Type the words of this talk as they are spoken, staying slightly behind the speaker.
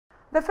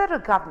The federal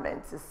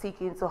government is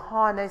seeking to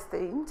harness the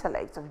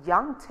intellect of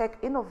young tech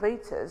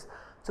innovators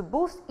to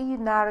boost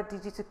Naira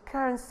digital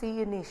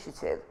currency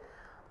initiative.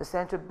 The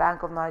Central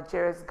Bank of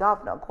Nigeria's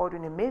Governor,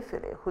 Godwin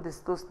Emefiele, who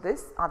disclosed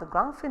this at the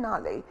grand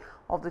finale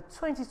of the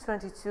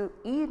 2022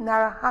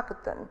 Naira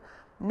Hackathon,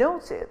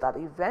 noted that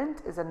the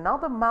event is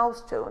another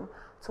milestone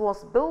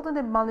towards building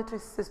a monetary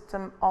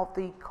system of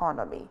the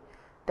economy.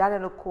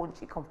 Daniel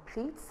Okonji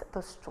completes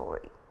the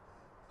story.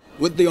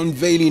 With the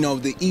unveiling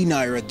of the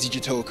Naira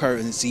digital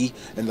currency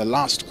in the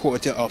last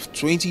quarter of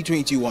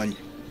 2021,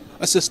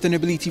 a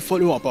sustainability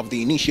follow-up of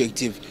the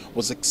initiative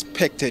was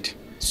expected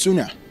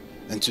sooner.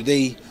 And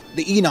today,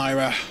 the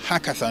Naira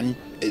Hackathon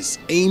is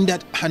aimed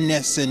at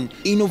harnessing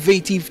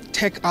innovative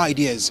tech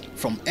ideas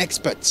from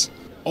experts,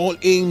 all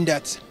aimed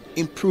at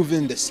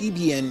improving the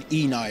CBN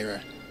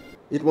Naira.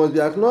 It must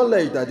be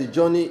acknowledged that the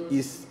journey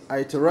is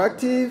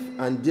interactive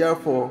and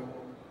therefore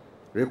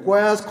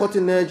requires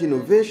cutting-edge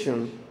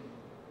innovation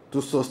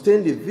to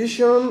sustain the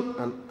vision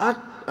and act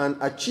and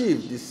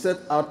achieve the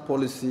set-out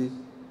policy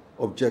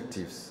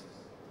objectives.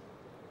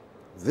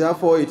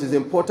 Therefore, it is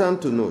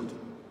important to note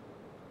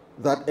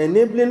that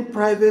enabling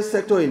private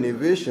sector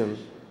innovation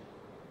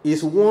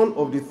is one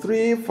of the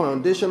three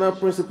foundational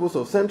principles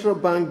of central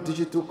bank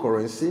digital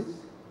currency.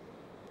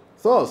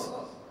 Thus,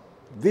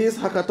 this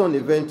hackathon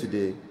event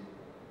today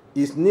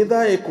is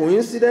neither a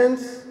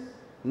coincidence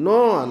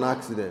nor an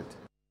accident.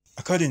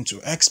 According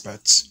to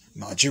experts,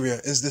 Nigeria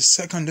is the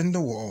second in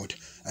the world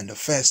and the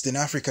first in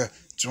Africa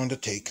to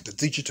undertake the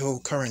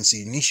digital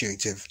currency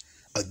initiative,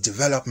 a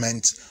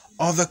development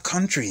other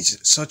countries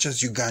such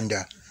as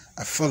Uganda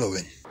are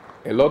following.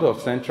 A lot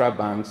of central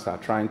banks are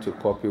trying to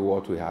copy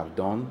what we have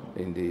done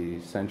in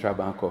the Central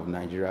Bank of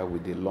Nigeria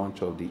with the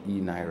launch of the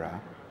Naira.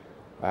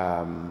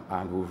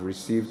 And we've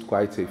received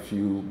quite a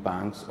few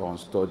banks on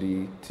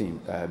study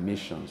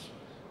missions.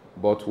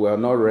 But we're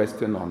not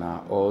resting on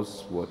our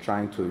oars, we're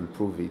trying to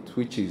improve it,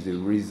 which is the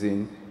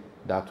reason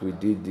that we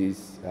did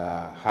this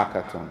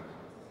hackathon.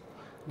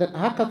 The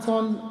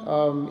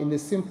hackathon, in a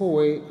simple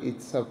way,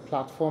 it's a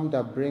platform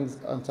that brings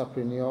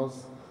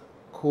entrepreneurs,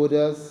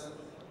 coders,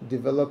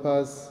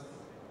 developers,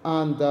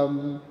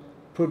 and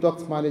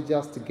product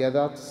managers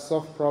together to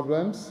solve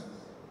problems,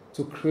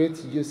 to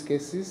create use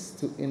cases,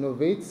 to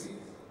innovate,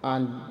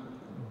 and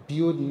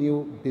build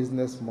new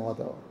business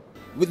models.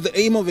 With the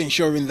aim of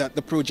ensuring that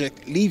the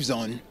project lives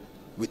on,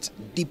 with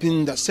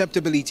deepened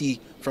acceptability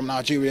from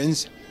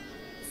Nigerians,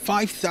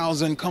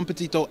 5,000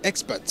 competitor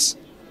experts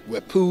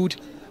were pooled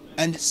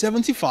and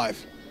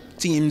 75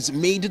 teams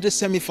made the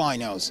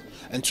semi-finals.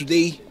 And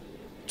today,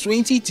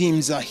 20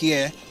 teams are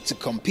here to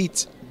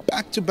compete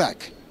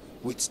back-to-back,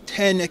 with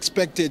 10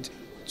 expected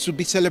to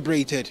be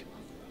celebrated.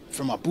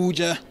 From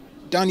Abuja,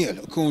 Daniel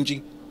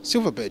Okonji,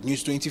 Silverbird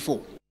News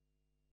 24.